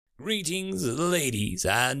Greetings, ladies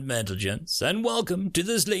and gentlemen, and welcome to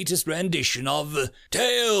this latest rendition of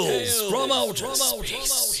Tales from Outer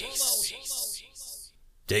Space.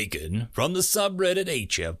 Taken from the subreddit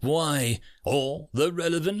HFY. All the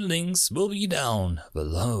relevant links will be down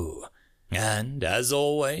below. And as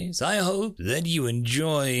always, I hope that you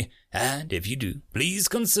enjoy, and if you do, please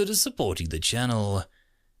consider supporting the channel.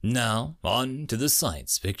 Now, on to the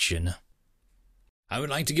science fiction. I would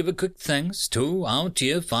like to give a quick thanks to our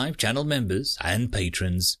Tier 5 channel members and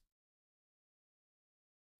patrons.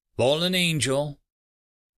 Fallen Angel,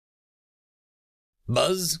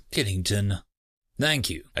 Buzz Killington. Thank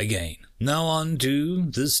you again. Now on to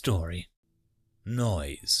the story.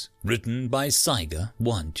 Noise, written by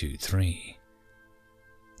Saiga123.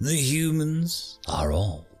 The humans are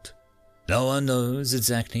old. No one knows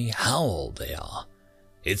exactly how old they are.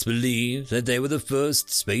 It's believed that they were the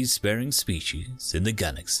first space-faring species in the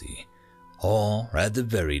galaxy, or at the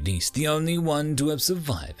very least the only one to have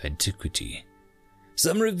survived antiquity.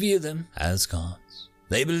 Some revere them as gods.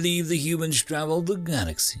 They believe the humans traveled the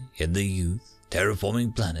galaxy in their youth,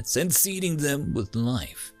 terraforming planets and seeding them with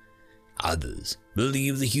life. Others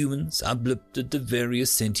believe the humans uplifted the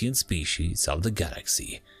various sentient species of the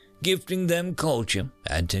galaxy, gifting them culture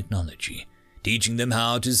and technology, teaching them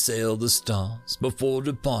how to sail the stars before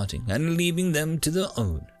departing and leaving them to their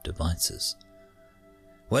own devices.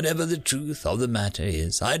 Whatever the truth of the matter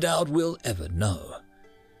is, I doubt we'll ever know.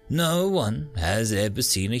 No one has ever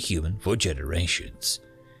seen a human for generations.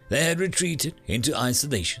 They had retreated into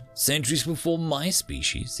isolation centuries before my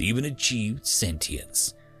species even achieved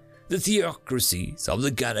sentience. The theocracies of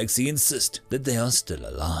the galaxy insist that they are still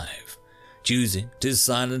alive, choosing to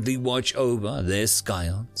silently watch over their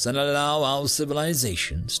scions and allow our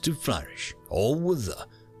civilizations to flourish or wither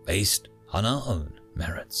based on our own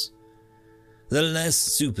merits. The less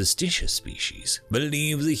superstitious species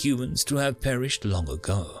believe the humans to have perished long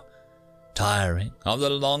ago. Tiring of the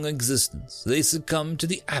long existence, they succumbed to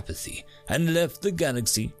the apathy and left the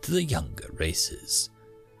galaxy to the younger races,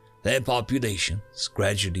 their populations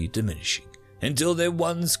gradually diminishing until their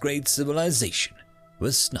once great civilization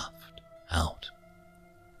was snuffed out.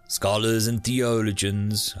 Scholars and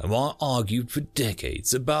theologians have argued for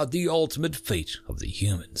decades about the ultimate fate of the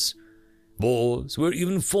humans. Wars were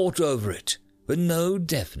even fought over it, but no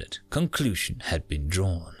definite conclusion had been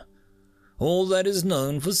drawn. All that is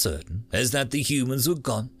known for certain is that the humans were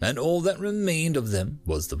gone, and all that remained of them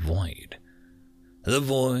was the void. The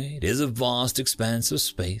void is a vast expanse of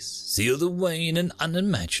space, sealed away in an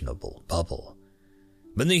unimaginable bubble.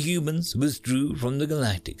 When the humans withdrew from the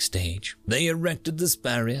galactic stage, they erected this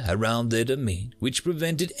barrier around their domain which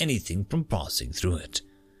prevented anything from passing through it.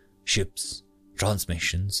 Ships,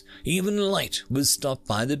 transmissions, even light was stopped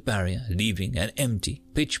by the barrier, leaving an empty,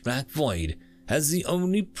 pitch-black void as the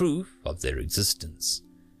only proof of their existence.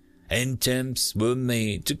 Attempts were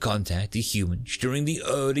made to contact the humans during the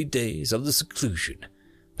early days of the seclusion,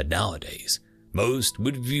 but nowadays most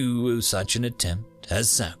would view such an attempt as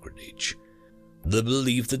sacrilege. The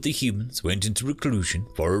belief that the humans went into reclusion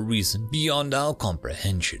for a reason beyond our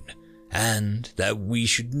comprehension, and that we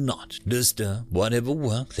should not disturb whatever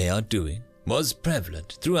work they are doing, was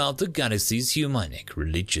prevalent throughout the galaxy's humanic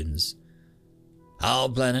religions. Our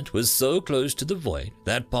planet was so close to the void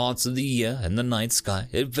that parts of the year and the night sky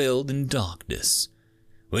had veiled in darkness.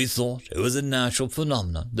 We thought it was a natural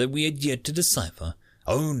phenomenon that we had yet to decipher,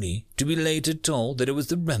 only to be later told that it was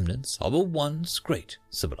the remnants of a once great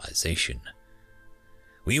civilization.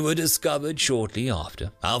 We were discovered shortly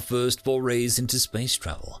after our first forays into space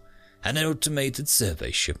travel. An automated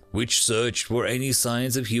survey ship which searched for any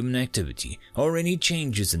signs of human activity or any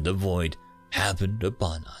changes in the void happened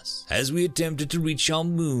upon us as we attempted to reach our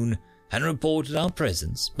moon and reported our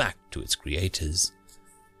presence back to its creators.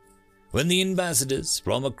 When the ambassadors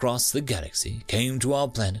from across the galaxy came to our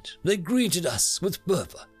planet, they greeted us with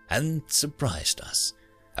fervor and surprised us.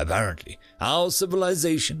 Apparently, our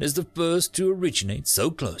civilization is the first to originate so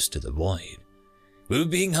close to the void. We were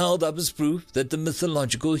being held up as proof that the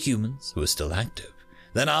mythological humans were still active,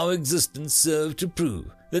 that our existence served to prove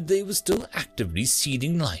that they were still actively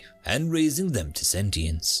seeding life and raising them to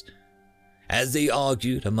sentience. As they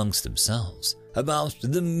argued amongst themselves about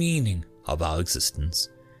the meaning of our existence,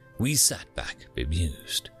 we sat back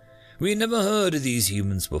bemused. We had never heard of these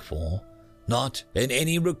humans before, not in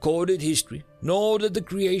any recorded history, nor did the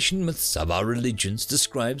creation myths of our religions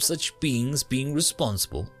describe such beings being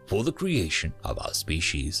responsible for the creation of our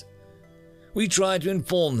species. We tried to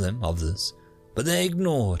inform them of this, but they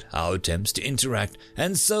ignored our attempts to interact,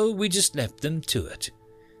 and so we just left them to it.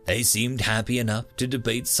 They seemed happy enough to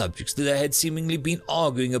debate subjects that they had seemingly been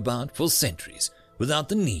arguing about for centuries, without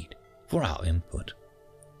the need for our input.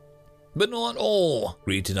 But not all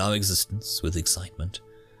greeted our existence with excitement.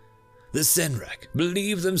 The Senrak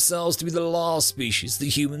believed themselves to be the last species the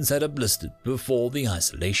humans had uplisted before the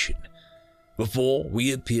isolation. Before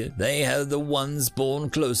we appeared, they had the ones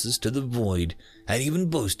born closest to the void, and even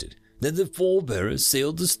boasted that the forebearers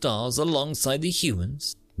sailed the stars alongside the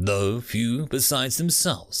humans, though few besides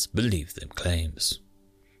themselves believed their claims.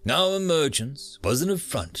 Our emergence was an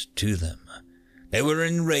affront to them. They were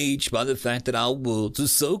enraged by the fact that our worlds were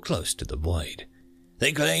so close to the void.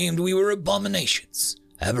 They claimed we were abominations,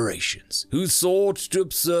 aberrations, who sought to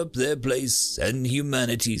usurp their place and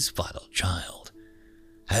humanity's final child.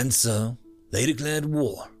 And so, they declared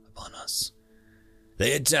war upon us.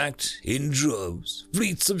 They attacked in droves.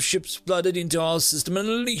 Fleets of ships flooded into our system and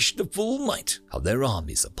unleashed the full might of their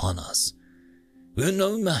armies upon us. We were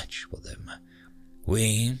no match for them.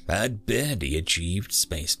 We had barely achieved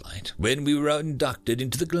spaceflight when we were inducted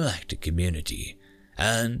into the galactic community,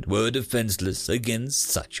 and were defenseless against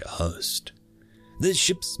such a host. The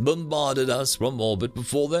ships bombarded us from orbit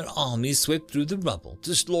before their armies swept through the rubble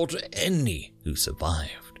to slaughter any who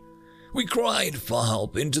survived. We cried for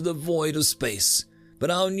help into the void of space,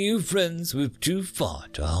 but our new friends were too far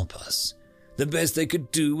to help us. The best they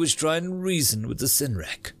could do was try and reason with the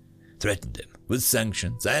Senrak, threaten them with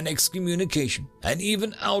sanctions and excommunication, and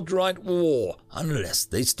even outright war unless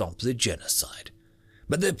they stopped the genocide.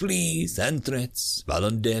 But their pleas and threats fell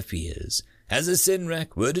on deaf ears, as the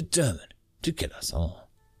Senrak were determined to kill us all.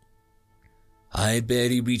 I had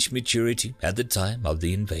barely reached maturity at the time of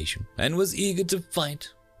the invasion, and was eager to fight,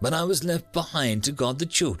 but I was left behind to guard the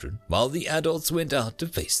children while the adults went out to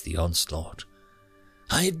face the onslaught.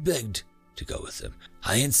 I had begged to go with them.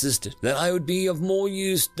 I insisted that I would be of more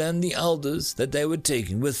use than the elders that they were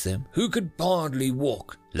taking with them, who could hardly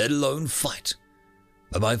walk, let alone fight.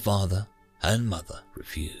 But my father and mother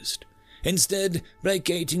refused, instead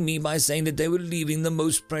placating me by saying that they were leaving the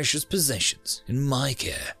most precious possessions in my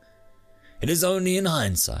care. It is only in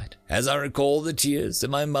hindsight, as I recall the tears in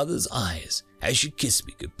my mother's eyes as she kissed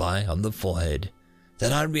me goodbye on the forehead,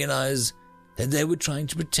 that I realize that they were trying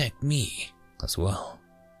to protect me as well.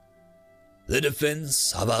 The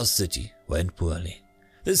defense of our city went poorly.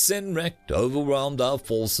 The Senrak overwhelmed our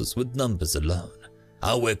forces with numbers alone,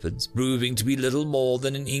 our weapons proving to be little more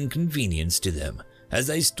than an inconvenience to them as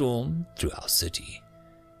they stormed through our city.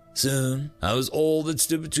 Soon, I was all that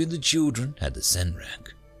stood between the children and the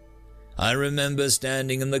Senrak. I remember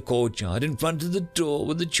standing in the courtyard in front of the door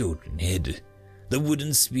where the children hid, the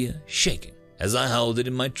wooden spear shaking as I held it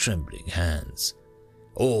in my trembling hands.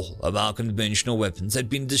 All of our conventional weapons had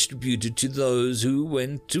been distributed to those who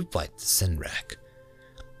went to fight the Senrak.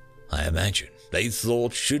 I imagine they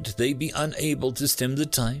thought should they be unable to stem the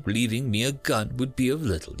tide, leaving me a gun would be of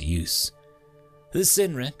little use. The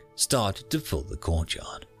Senrak started to fill the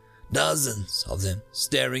courtyard, dozens of them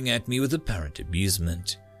staring at me with apparent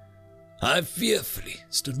amusement. I fearfully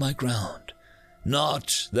stood my ground,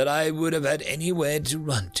 not that I would have had anywhere to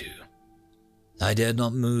run to. I dared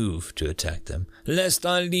not move to attack them, lest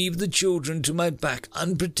I leave the children to my back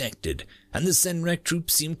unprotected, and the Senrak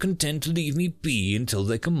troops seemed content to leave me be until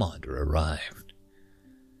their commander arrived.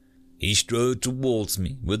 He strode towards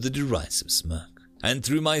me with a derisive smirk, and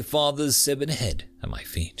threw my father's severed head at my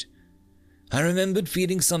feet. I remembered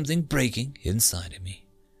feeling something breaking inside of me.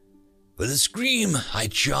 With a scream, I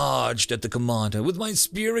charged at the commander, with my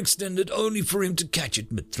spear extended only for him to catch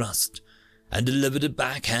it mid-thrust, and delivered a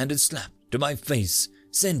backhanded slap to my face,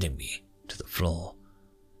 sending me to the floor.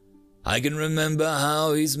 I can remember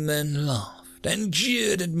how his men laughed and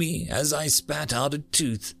jeered at me as I spat out a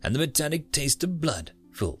tooth and the metallic taste of blood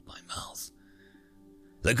filled my mouth.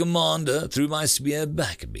 The commander threw my spear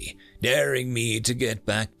back at me, daring me to get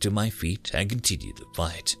back to my feet and continue the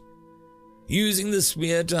fight. Using the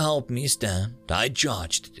spear to help me stand, I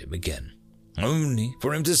charged at him again, only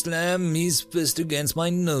for him to slam his fist against my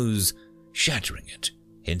nose, shattering it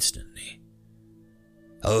instantly.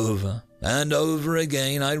 Over and over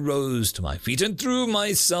again I rose to my feet and threw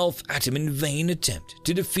myself at him in vain attempt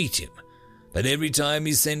to defeat him, but every time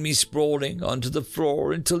he sent me sprawling onto the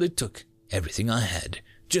floor until it took everything I had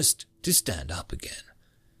just to stand up again.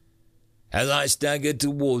 As I staggered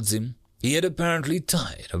towards him, he had apparently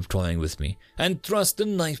tired of toying with me and thrust a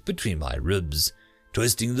knife between my ribs.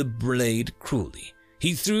 Twisting the blade cruelly,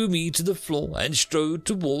 he threw me to the floor and strode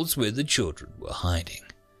towards where the children were hiding.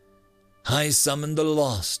 I summoned the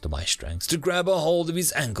last of my strength to grab a hold of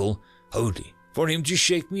his ankle, only for him to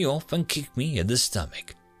shake me off and kick me in the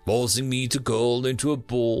stomach, forcing me to curl into a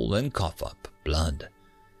ball and cough up blood.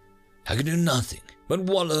 I could do nothing but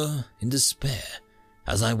wallow in despair,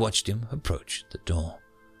 as I watched him approach the door.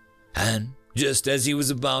 And just as he was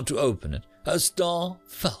about to open it, a star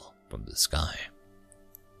fell from the sky.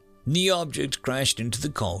 The object crashed into the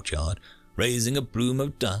courtyard, raising a plume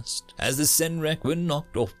of dust as the Senrek were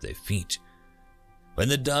knocked off their feet. When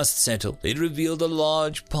the dust settled, it revealed a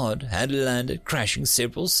large pod had landed, crashing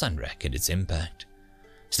several Senrek in its impact.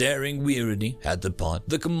 Staring wearily at the pod,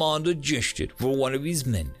 the commander gestured for one of his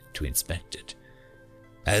men to inspect it.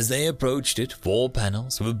 As they approached it, 4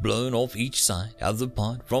 panels were blown off each side of the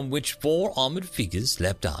pod, from which 4 armored figures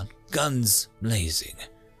leapt out, guns blazing.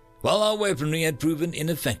 While our weaponry had proven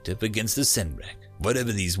ineffective against the Senrek,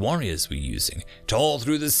 whatever these warriors were using tore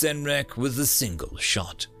through the Senrek with a single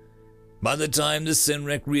shot. By the time the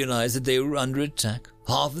Senrek realized that they were under attack,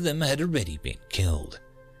 half of them had already been killed.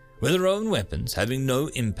 With their own weapons having no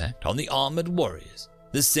impact on the armored warriors,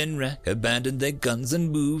 the Senrek abandoned their guns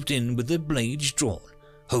and moved in with their blades drawn,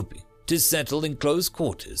 hoping to settle in close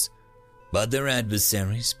quarters, but their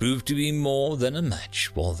adversaries proved to be more than a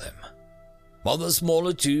match for them. While the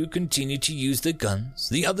smaller 2 continued to use their guns,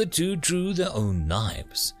 the other 2 drew their own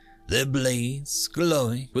knives, their blades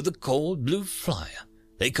glowing with a cold blue fire.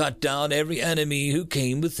 They cut down every enemy who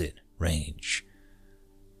came within range.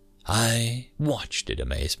 I watched in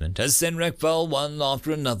amazement as Senrek fell one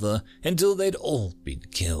after another until they'd all been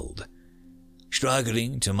killed.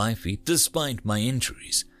 Struggling to my feet despite my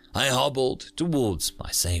injuries, I hobbled towards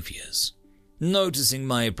my saviors. Noticing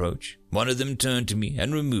my approach, one of them turned to me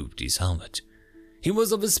and removed his helmet. He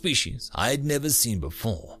was of a species I had never seen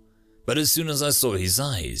before, but as soon as I saw his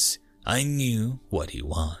eyes, I knew what he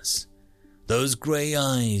was. Those grey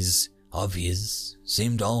eyes of his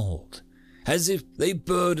seemed old, as if they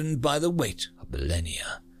burdened by the weight of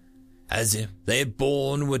millennia, as if they had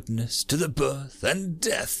borne witness to the birth and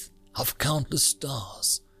death of countless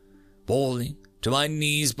stars. Falling to my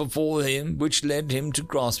knees before him, which led him to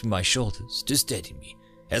grasp my shoulders to steady me,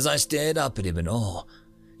 as I stared up at him in awe.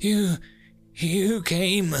 You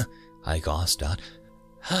came, I gasped out.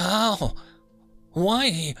 How?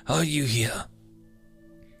 Why are you here?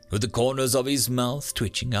 With the corners of his mouth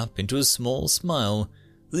twitching up into a small smile,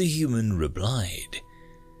 the human replied,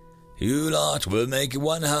 You lot were making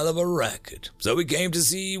one hell of a racket, so we came to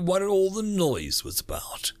see what all the noise was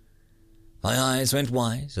about. My eyes went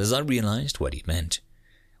wide as I realized what he meant.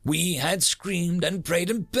 We had screamed and prayed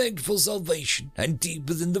and begged for salvation, and deep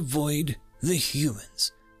within the void, the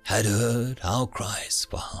humans had heard our cries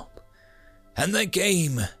for help, and they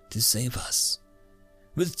came to save us.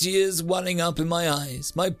 With tears welling up in my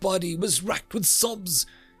eyes, my body was racked with sobs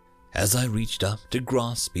as I reached up to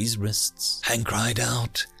grasp his wrists and cried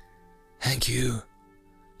out, Thank you.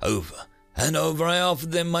 Over and over I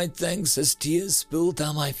offered them my thanks as tears spilled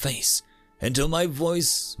down my face until my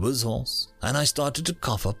voice was hoarse and I started to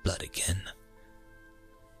cough up blood again.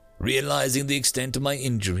 Realizing the extent of my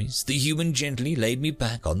injuries, the human gently laid me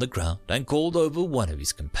back on the ground and called over one of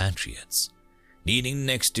his compatriots. Kneeling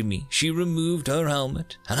next to me, she removed her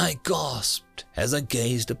helmet, and I gasped as I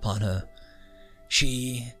gazed upon her.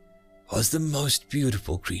 She was the most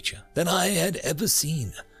beautiful creature that I had ever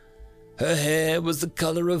seen. Her hair was the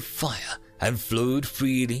color of fire and flowed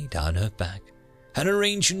freely down her back, and her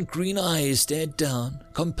ancient green eyes stared down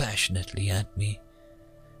compassionately at me.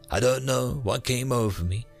 I don't know what came over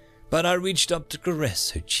me, but I reached up to caress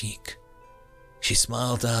her cheek. She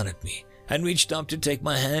smiled down at me and reached up to take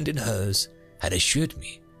my hand in hers and assured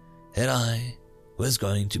me that I was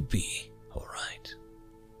going to be all right.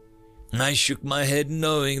 I shook my head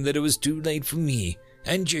knowing that it was too late for me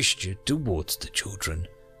and gestured towards the children.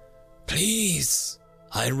 Please,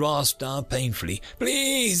 I rasped out painfully,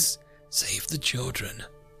 please, save the children.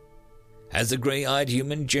 As the grey-eyed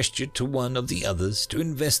human gestured to one of the others to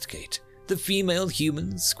investigate, the female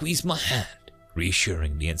human squeezed my hand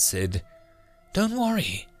reassuringly and said, Don't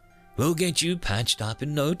worry, we'll get you patched up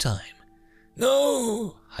in no time.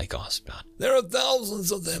 No, I gasped out. There are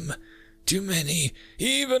thousands of them. Too many,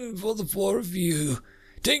 even for the 4 of you.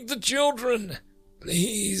 Take the children,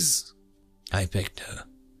 please. I begged her.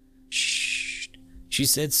 Shh, she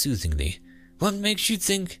said soothingly. What makes you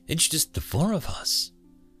think it's just the 4 of us?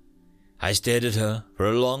 I stared at her for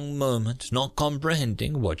a long moment, not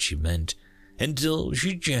comprehending what she meant, until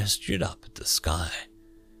she gestured up at the sky.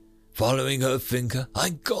 Following her finger, I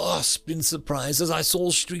gasped in surprise as I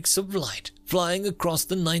saw streaks of light flying across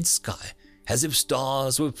the night sky as if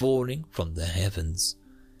stars were falling from the heavens.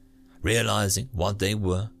 Realizing what they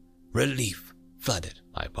were, relief flooded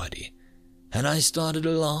my body, and I started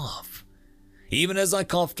to laugh. Even as I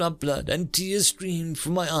coughed up blood and tears streamed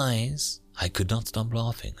from my eyes, I could not stop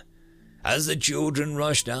laughing. As the children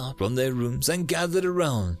rushed out from their rooms and gathered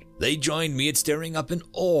around, they joined me at staring up in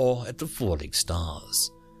awe at the falling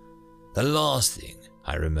stars. The last thing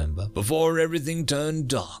I remember before everything turned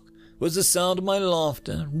dark was the sound of my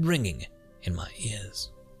laughter ringing in my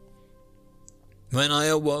ears. When I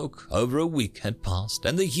awoke, over a week had passed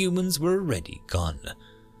and the humans were already gone.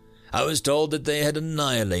 I was told that they had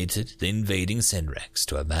annihilated the invading Senrex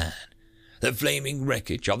to a man, the flaming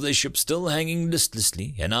wreckage of the ship still hanging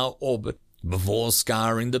listlessly in our orbit before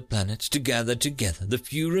scouring the planet to gather together the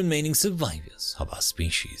few remaining survivors of our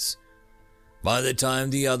species. By the time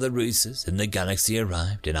the other races in the galaxy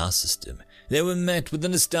arrived in our system, they were met with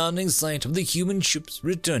an astounding sight of the human ships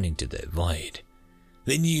returning to their void.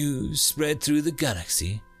 The news spread through the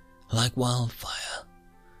galaxy like wildfire.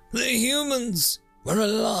 The humans were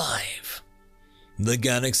alive. The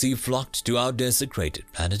galaxy flocked to our desecrated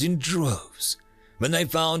planet in droves. When they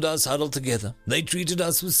found us huddled together, they treated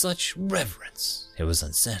us with such reverence. It was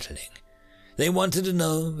unsettling. They wanted to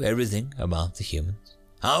know everything about the humans.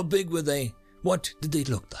 How big were they? What did they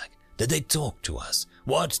look like? Did they talk to us?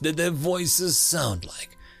 What did their voices sound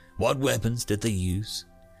like? What weapons did they use?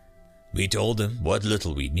 We told them what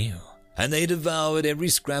little we knew, and they devoured every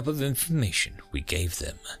scrap of information we gave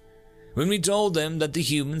them. When we told them that the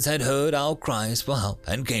humans had heard our cries for help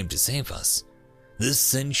and came to save us, this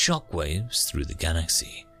sent shockwaves through the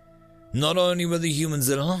galaxy. Not only were the humans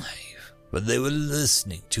alive, but they were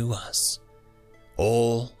listening to us.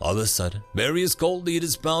 All of a sudden, various cult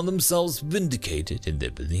leaders found themselves vindicated in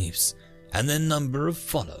their beliefs, and their number of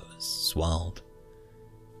followers swelled.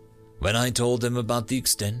 When I told them about the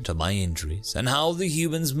extent of my injuries and how the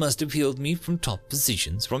humans must have healed me from top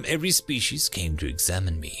physicians from every species came to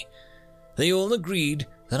examine me, they all agreed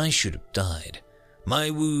that I should have died. My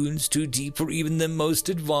wounds too deep for even the most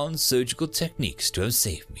advanced surgical techniques to have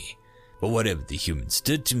saved me, but whatever the humans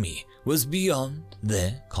did to me was beyond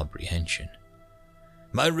their comprehension.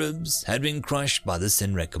 My ribs had been crushed by the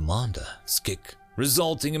Senrec commander's kick,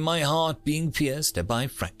 resulting in my heart being pierced by a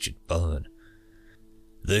fractured bone.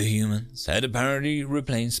 The humans had apparently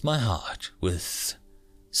replaced my heart with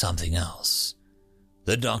something else.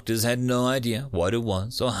 The doctors had no idea what it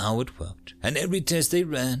was or how it worked, and every test they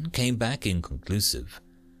ran came back inconclusive.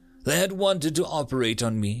 They had wanted to operate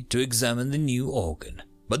on me to examine the new organ,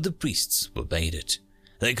 but the priests forbade it.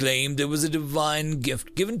 They claimed it was a divine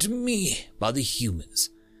gift given to me by the humans,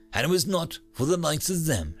 and it was not for the likes of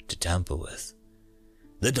them to tamper with.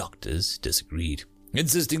 The doctors disagreed,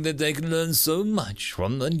 insisting that they could learn so much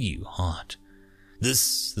from the new heart.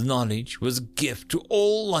 This knowledge was a gift to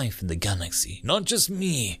all life in the galaxy, not just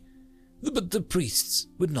me. But the priests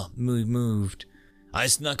would not be moved. I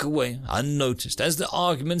snuck away unnoticed as the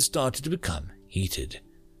argument started to become heated.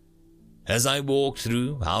 As I walked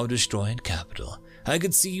through our destroyed capital, I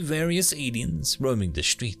could see various aliens roaming the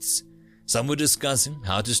streets. Some were discussing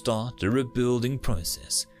how to start the rebuilding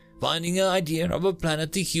process, finding an idea of a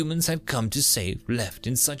planet the humans had come to save left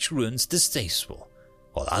in such ruins distasteful,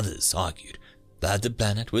 while others argued that the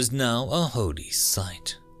planet was now a holy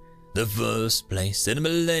site. The first place in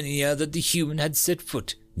millennia that the human had set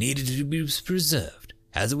foot needed to be preserved,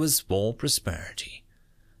 as it was for prosperity.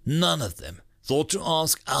 None of them thought to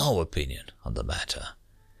ask our opinion on the matter.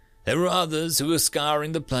 There were others who were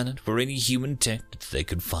scouring the planet for any human tech that they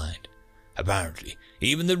could find. Apparently,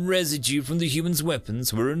 even the residue from the humans'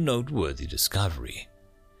 weapons were a noteworthy discovery.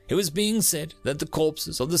 It was being said that the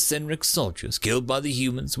corpses of the Senrec soldiers killed by the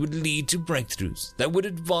humans would lead to breakthroughs that would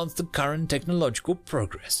advance the current technological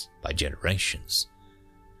progress by generations.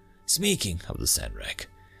 Speaking of the Senrec,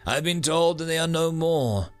 I've been told that they are no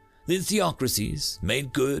more. The theocracies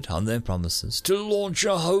made good on their promises to launch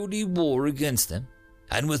a holy war against them,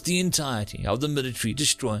 and with the entirety of the military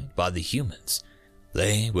destroyed by the humans,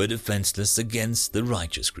 they were defenseless against the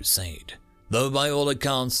righteous crusade, though by all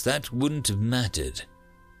accounts that wouldn't have mattered.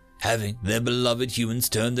 Having their beloved humans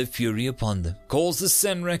turn their fury upon them caused the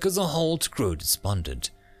Senrec as a whole to grow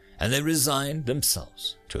despondent, and they resigned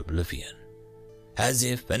themselves to oblivion, as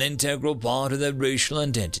if an integral part of their racial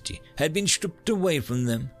identity had been stripped away from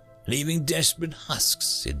them, leaving desperate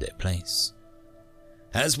husks in their place.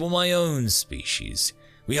 As for my own species,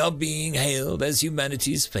 we are being hailed as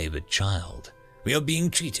humanity's favored child. We are being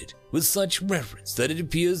treated with such reverence that it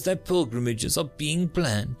appears that pilgrimages are being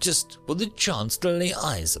planned just for the chance to lay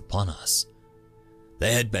eyes upon us.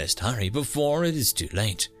 They had best hurry before it is too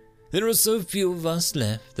late. There are so few of us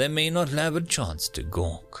left that may not have a chance to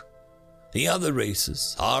gawk. The other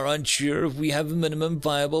races are unsure if we have a minimum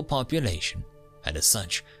viable population, and as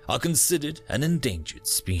such are considered an endangered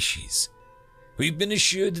species. We've been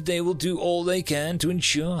assured that they will do all they can to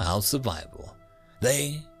ensure our survival.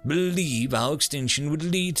 They believe our extinction would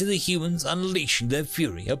lead to the humans unleashing their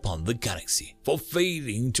fury upon the galaxy for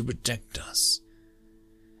failing to protect us.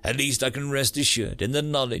 At least I can rest assured in the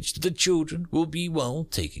knowledge that the children will be well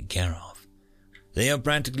taken care of. They are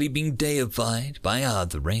practically being deified by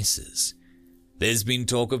other races. There's been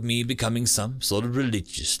talk of me becoming some sort of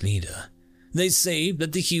religious leader. They say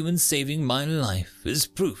that the humans saving my life is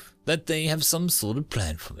proof that they have some sort of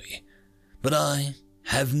plan for me. But I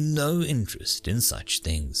have no interest in such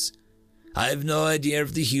things. I have no idea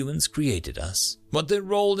if the humans created us, what their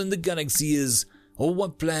role in the galaxy is, or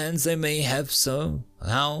what plans they may have, so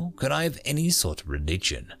how could I have any sort of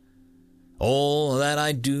religion? All that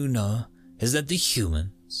I do know is that the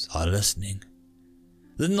humans are listening.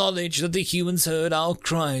 The knowledge that the humans heard our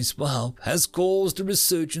cries for help has caused a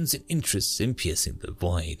resurgence in interest in piercing the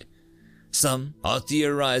void. Some are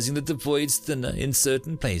theorizing that the void's thinner in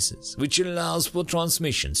certain places, which allows for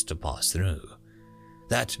transmissions to pass through.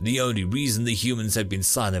 That the only reason the humans have been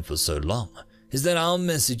silent for so long is that our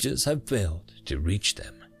messages have failed to reach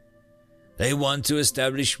them. They want to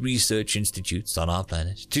establish research institutes on our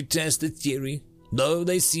planet to test the theory, though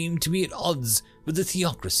they seem to be at odds with the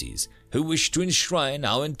theocracies who wish to enshrine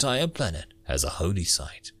our entire planet as a holy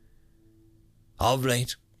site. Of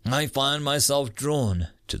late, I find myself drawn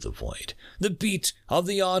to the void. The beat of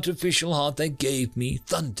the artificial heart they gave me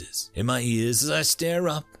thunders in my ears as I stare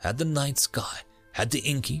up at the night sky, at the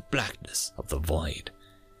inky blackness of the void.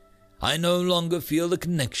 I no longer feel a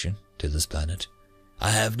connection to this planet. I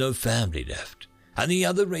have no family left, and the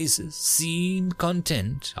other races seem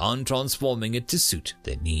content on transforming it to suit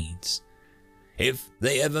their needs, if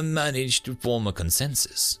they ever manage to form a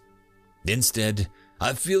consensus. Instead,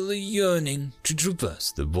 I feel a yearning to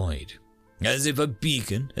traverse the void, as if a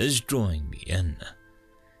beacon is drawing me in.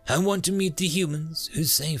 I want to meet the humans who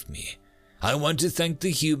saved me. I want to thank the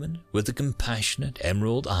human with the compassionate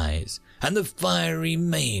emerald eyes and the fiery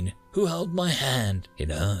mane who held my hand in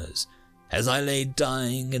hers as I lay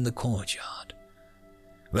dying in the courtyard.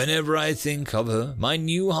 Whenever I think of her, my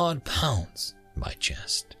new heart pounds in my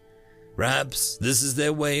chest. Perhaps this is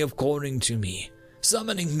their way of calling to me,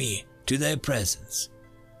 summoning me to their presence.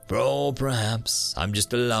 Or perhaps I'm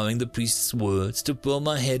just allowing the priest's words to fill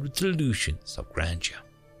my head with delusions of grandeur.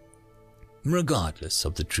 Regardless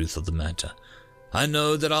of the truth of the matter, I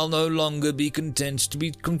know that I'll no longer be content to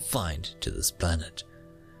be confined to this planet.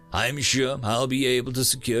 I am sure I'll be able to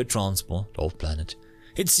secure transport off-planet.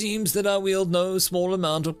 It seems that I wield no small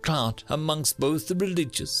amount of clout amongst both the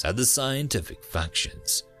religious and the scientific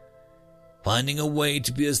factions. Finding a way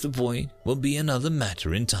to pierce the void will be another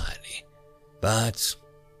matter entirely. But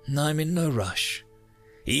I'm in no rush.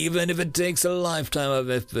 Even if it takes a lifetime of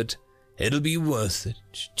effort, it'll be worth it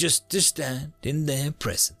just to stand in their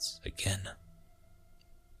presence again.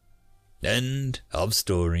 End of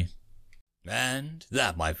story. And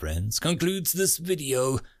that, my friends, concludes this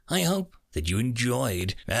video. I hope that you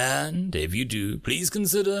enjoyed, and if you do, please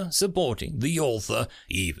consider supporting the author,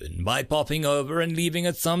 even by popping over and leaving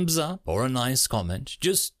a thumbs up or a nice comment,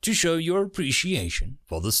 just to show your appreciation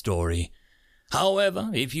for the story. However,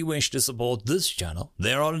 if you wish to support this channel,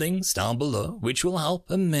 there are links down below which will help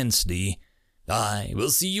immensely. I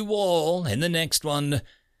will see you all in the next one,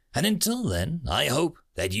 and until then, I hope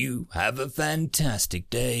that you have a fantastic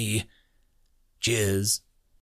day. Cheers.